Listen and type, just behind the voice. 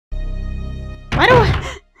Why do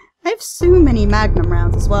I have so many magnum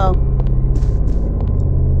rounds as well?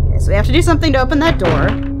 Okay, so we have to do something to open that door.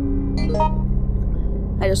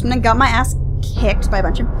 I just went and got my ass kicked by a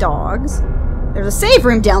bunch of dogs. There's a save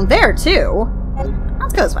room down there, too.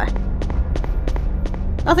 Let's go this way.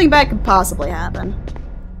 Nothing bad could possibly happen.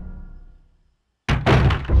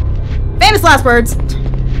 Famous last words!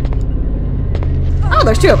 Oh,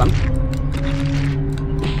 there's 2 of them.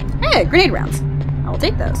 Hey, grenade rounds. I'll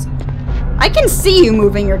take those. I can see you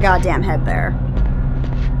moving your goddamn head there.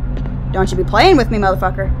 Don't you be playing with me,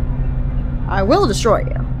 motherfucker. I will destroy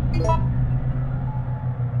you.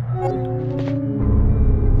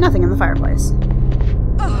 Nothing in the fireplace.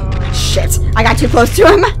 Oh, shit! I got too close to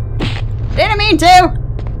him! Didn't mean to!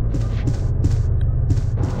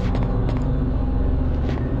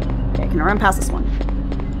 Okay, can I run past this one?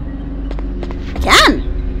 I can!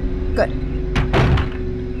 Good.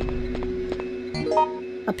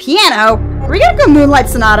 A piano? Are we gonna go Moonlight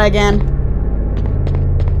Sonata again?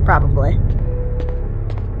 Probably.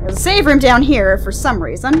 There's a save room down here for some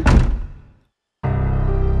reason.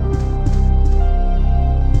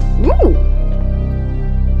 Ooh!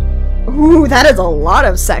 Ooh, that is a lot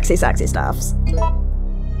of sexy, sexy stuffs.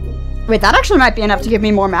 Wait, that actually might be enough to give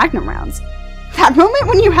me more magnum rounds. That moment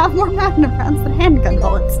when you have more magnum rounds than handgun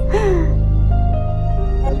bullets.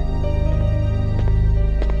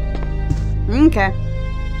 Okay.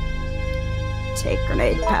 Take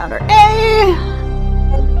grenade powder. Hey!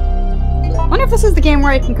 I wonder if this is the game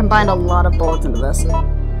where I can combine a lot of bullets into this.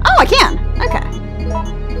 Oh, I can! Okay.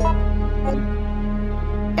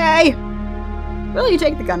 Hey! Will you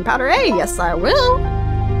take the gunpowder? Hey, yes I will!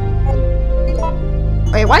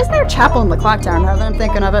 Wait, why is there a chapel in the clock tower now that I'm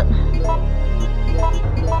thinking of it?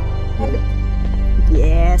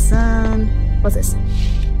 Yeah, son. What's this?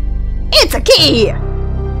 It's a key!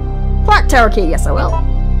 Clock tower key, yes I will.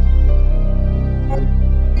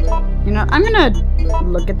 You know, I'm gonna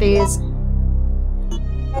look at these.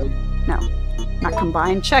 No, not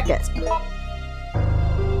combine, check it.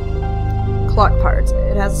 Clock parts.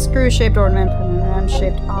 It has a screw-shaped ornament and a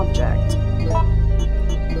round-shaped object.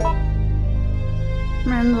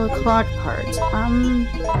 Remember the clock part.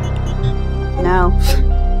 No.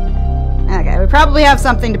 Okay, we probably have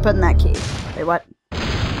something to put in that key. Wait, what?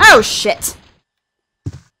 Oh, shit!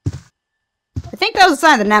 I think that was a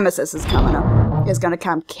sign the Nemesis is coming up. Is gonna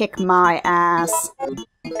come kick my ass.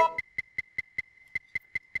 Maybe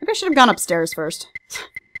I should have gone upstairs first.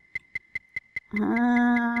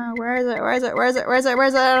 Where is it? Where is it? Where is it? Where is it? Where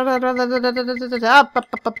is it? Up, up,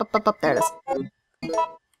 up, up, up, up, up. There it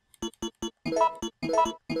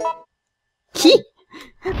is.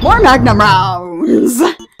 More magnum rounds!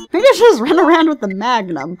 Maybe I should just run around with the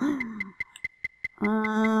magnum. Oh,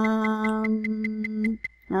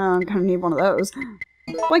 I'm gonna need one of those.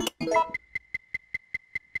 Boink!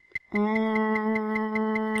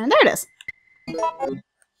 And there it is.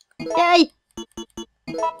 Yay!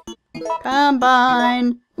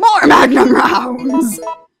 Combine more magnum rounds!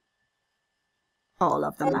 All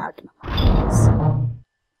of the magnum rounds.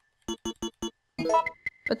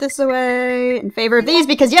 Put this away in favor of these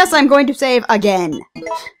because yes, I'm going to save again.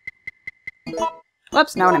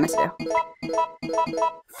 Whoops, no, what I missed to do.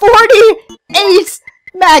 48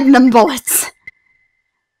 magnum bullets!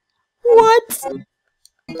 What?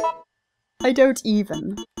 I don't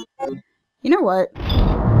even. You know what?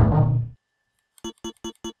 I'm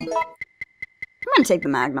gonna take the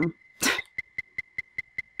magnum.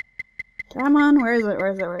 Come on, where is it?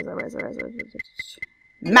 Where is it? Where is it? Where is it? Where is it? Where is it?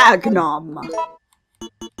 Magnum!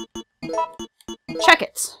 Check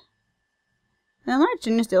it. An enlarged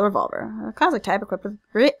stainless steel revolver. A classic type equipped with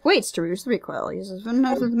weights to reduce the recoil. Uses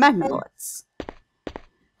magnum bullets.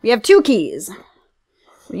 We have 2 keys.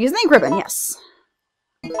 We use the ink ribbon, yes.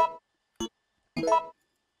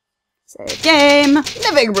 Save game.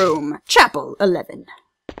 Living room. Chapel 11.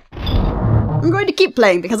 I'm going to keep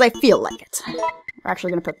playing because I feel like it. We're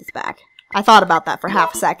actually going to put this back. I thought about that for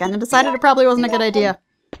half a second and decided it probably wasn't a good idea.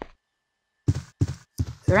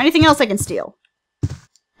 Is there anything else I can steal?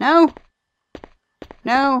 No?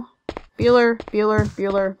 No? Bueller, Bueller,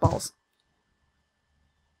 Bueller, balls.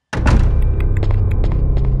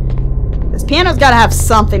 This piano's gotta have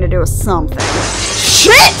something to do with something.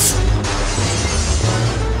 Shit!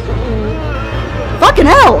 Fucking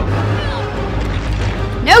hell!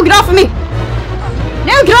 No, get off of me!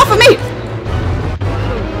 No, get off of me!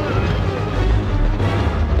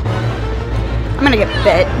 I'm gonna get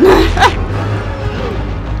bit.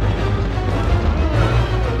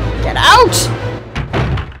 Get out!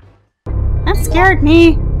 That scared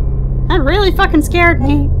me. That really fucking scared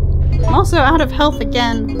me. I'm also out of health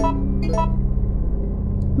again.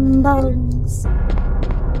 Bugs.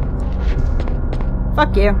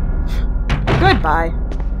 Fuck you. Goodbye.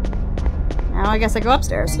 Now I guess I go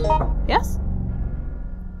upstairs. Yes?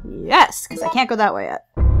 Yes, because I can't go that way yet.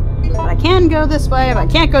 But I can go this way, but I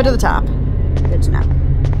can't go to the top. Good to know.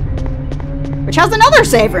 Which has another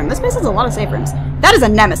save room. This place has a lot of save rooms. That is a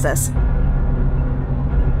Nemesis.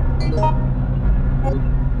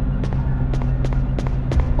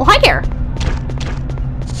 Oh, hi there.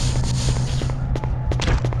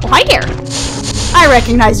 Oh, hi there. I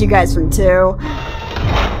recognize you guys from 2.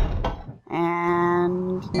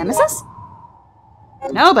 And... Nemesis?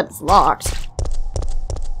 No, but it's locked.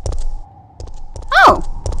 Oh!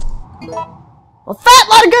 Well, fat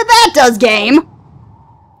lot of good that does, game!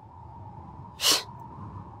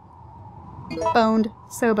 Boned.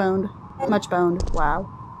 So boned. Much boned. Wow.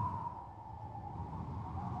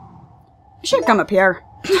 I should come up here.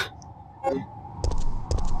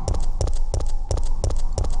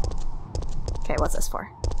 Okay, what's this for?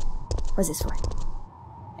 What's this for?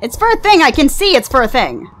 It's for a thing! I can see it's for a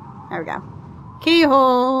thing! There we go.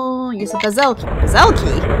 Keyhole! Use a bezel key. Bezel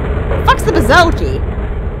key? What the fuck's the bezel key?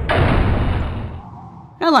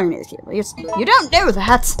 No longer need this key. You don't know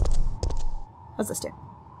that! What's this do?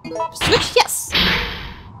 Switch? Yes!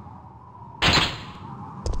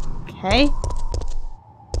 Okay.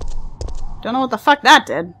 Don't know what the fuck that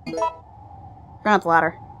did. Run up the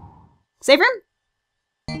ladder. Save room?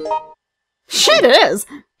 Shit, it is!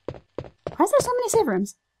 Why is there so many save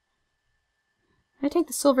rooms? I take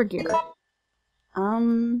the silver gear.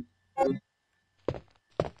 Do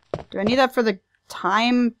I need that for the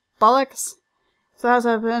time bollocks? So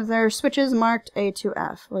there are switches marked A to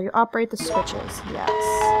F. Will you operate the switches? Yes.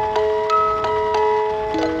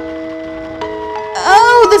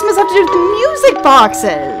 Oh, this must have to do with the music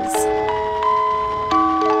boxes!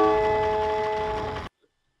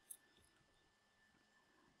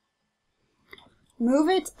 Move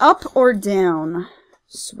it up or down.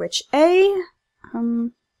 Switch A.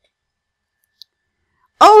 Oh,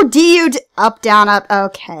 up, down, up.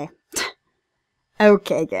 Okay.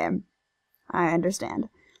 Okay, game. I understand.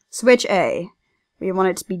 Switch A. We want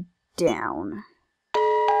it to be down.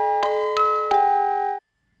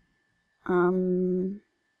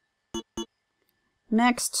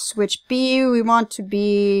 Next, switch B. We want to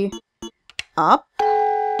be up.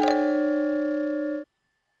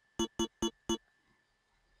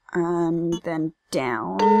 And then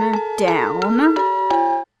down, down.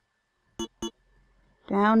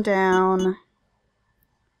 Down, down.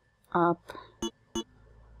 Up.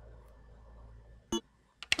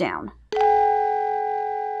 Down.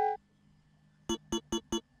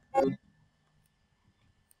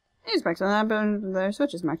 These marks on that, but the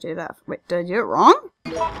switch is marked A to F. Wait, did I do it wrong?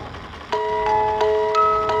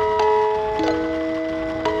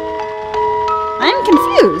 I'm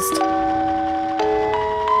confused.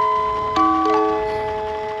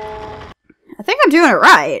 I think I'm doing it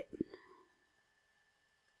right.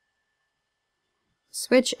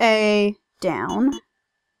 Switch A down.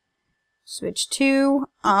 Switch 2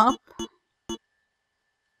 up.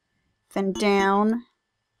 Then down,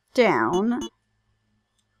 down,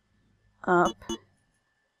 up,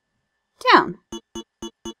 down.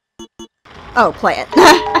 Oh, play it.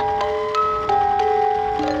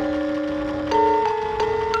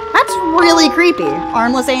 That's really creepy.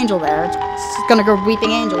 Armless angel there. She's gonna go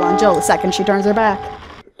weeping angel on Jill the second she turns her back.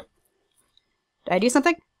 Did I do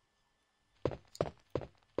something?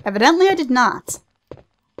 Evidently I did not.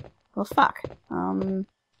 Well, fuck.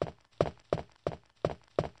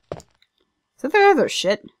 So there are other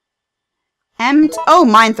shit. Oh,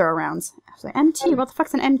 mine throw rounds. I was like, MT? What the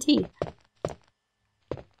fuck's an MT?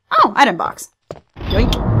 Oh, item box.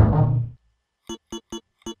 Yoink.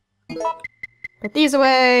 Put these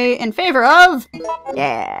away in favor of...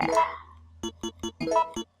 Yeah.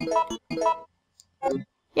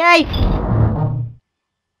 Yay!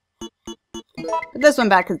 Put this one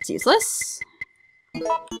back because it's useless.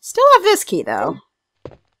 Still have this key, though.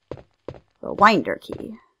 The winder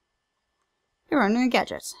key. You're running a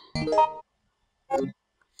gadget.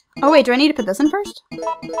 Oh, wait, do I need to put this in first?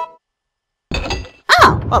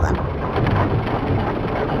 Oh, well then.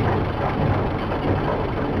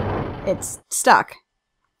 It's stuck.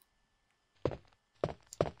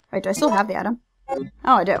 Wait, do I still have the item?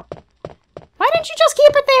 Oh, I do. Why didn't you just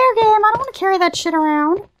keep it there, game? I don't want to carry that shit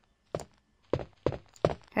around.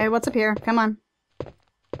 Okay, what's up here? Come on.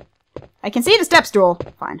 I can see the step stool.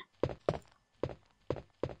 Fine.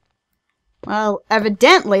 Well,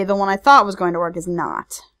 evidently the one I thought was going to work is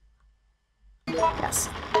not. Yes.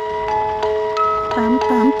 Bum,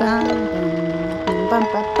 bum, bum, bum, bum,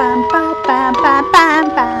 bum, bum, bum, bum, bum,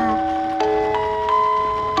 bum.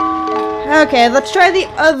 Okay, let's try the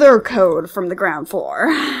other code from the ground floor.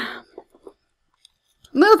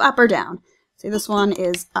 Move up or down. See, this one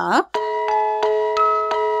is up.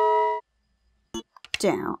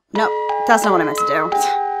 Down. Nope, that's not what I meant to do.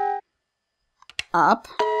 Up.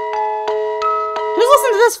 Who's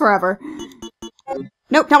listened to this forever?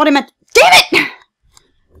 Nope, not what I meant. Damn it!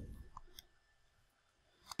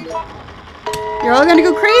 You're all gonna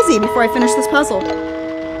go crazy before I finish this puzzle.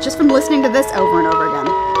 Just from listening to this over and over again.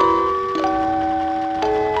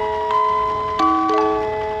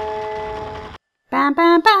 Bam,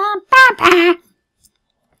 bam, bam, bam, bam.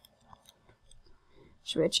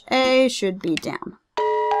 Switch A should be down.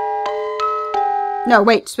 No,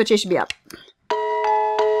 wait, switch A should be up.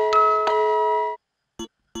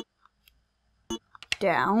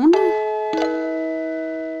 Down.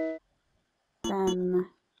 Then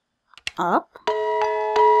up.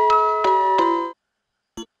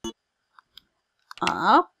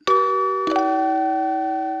 Up.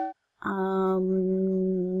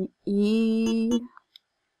 E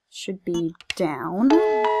should be down.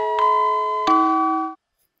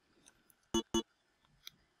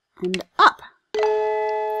 And up.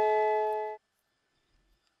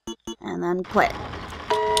 And then play it.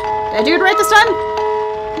 Did I do it right this time?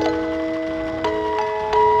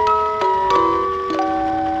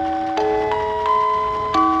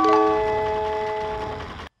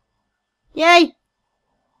 Yay!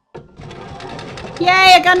 Yay,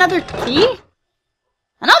 I got another key?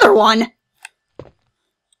 Another one?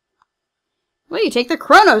 What do you take the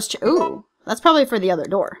Chronos ooh, that's probably for the other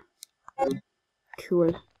door.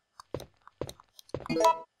 Cool.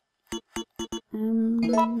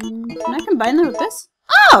 Can I combine that with this?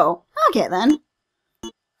 Oh! Okay then.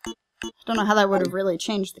 Don't know how that would have really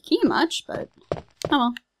changed the key much, but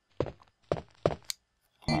oh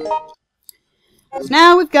well. So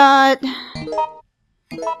now we've got...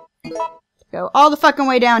 Go all the fucking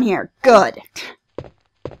way down here. Good.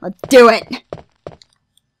 Let's do it.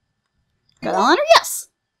 Got all under? Yes.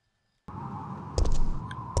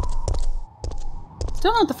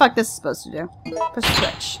 Don't know what the fuck this is supposed to do. Push the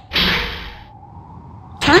switch.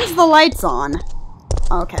 Turns the lights on.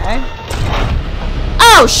 Okay.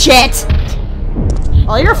 Oh shit!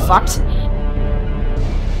 Well, you're fucked.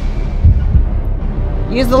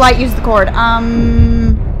 Use the light, use the cord.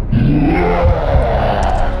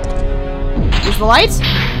 Use the light?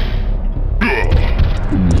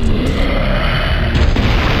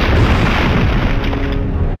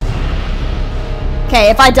 Okay,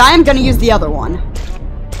 if I die, I'm gonna use the other one.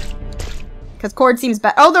 Because cord seems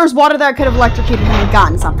bad. Oh, there's water there. I could have electrocuted him and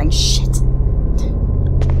gotten something. Shit.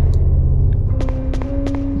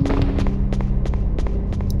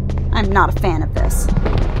 I'm not a fan of this.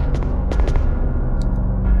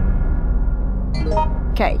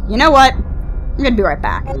 Okay, you know what? I'm gonna be right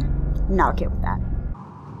back. I'm not okay with that.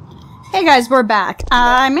 Hey guys, we're back.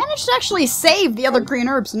 I managed to actually save the other green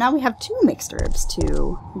herbs, so now we have 2 mixed herbs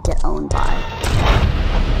to get owned by.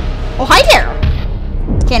 Oh, hi there!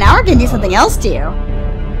 Okay, now we're gonna do something else to you.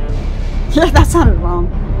 That sounded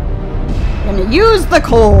wrong. I'm gonna use the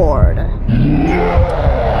cord.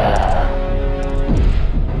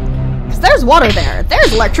 Because there's water there.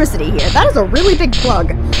 There's electricity here. That is a really big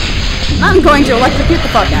plug. I'm going to electrocute the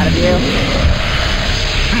fuck out of you.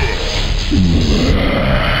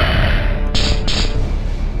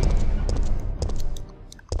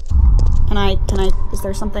 Can I, is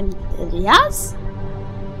there something, yes?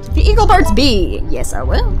 The eagle parts B. Yes, I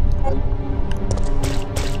will.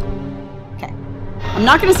 Okay. I'm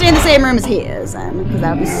not gonna stay in the same room as he is, because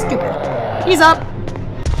that would be stupid. He's up.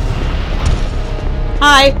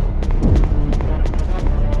 Hi.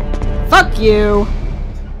 Fuck you.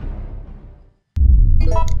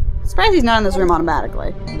 Surprised he's not in this room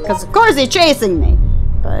automatically. Because of course he's chasing me.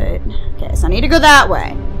 But, okay, so I need to go that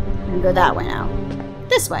way. I'm gonna go that way now.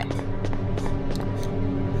 This way.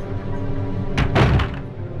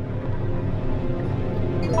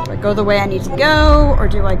 Do I go the way I need to go, or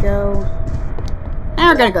do I go...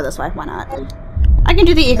 we're gonna go this way, why not? I can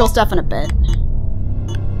do the eagle stuff in a bit.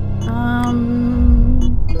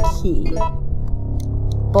 Key.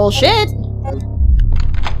 Bullshit!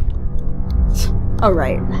 Oh,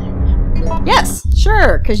 right. Yes,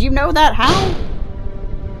 sure, because you know that how?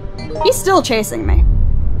 He's still chasing me.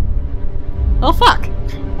 Oh, fuck.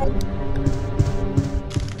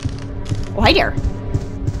 Why, dear?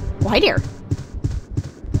 Why, dear?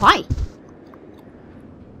 Why?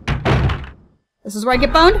 This is where I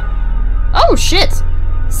get boned? Oh, shit!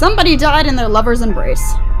 Somebody died in their lover's embrace.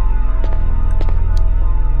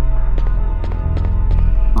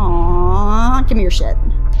 Aww, give me your shit.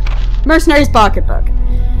 Mercenary's pocketbook.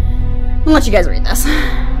 I'll let you guys read this.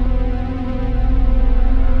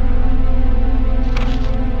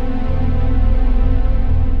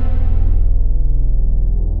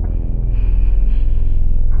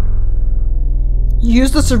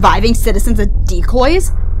 use the surviving citizens as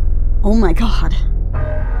decoys? Oh my god.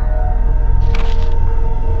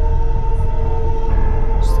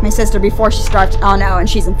 She's my sister before she starved. Oh no, and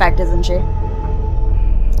she's infected, isn't she?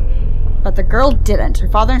 But the girl didn't. Her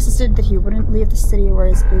father insisted that he wouldn't leave the city where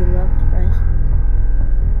his beloved wife.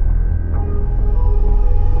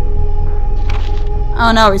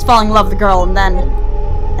 Oh no, he's falling in love with the girl, and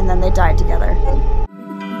then they died together.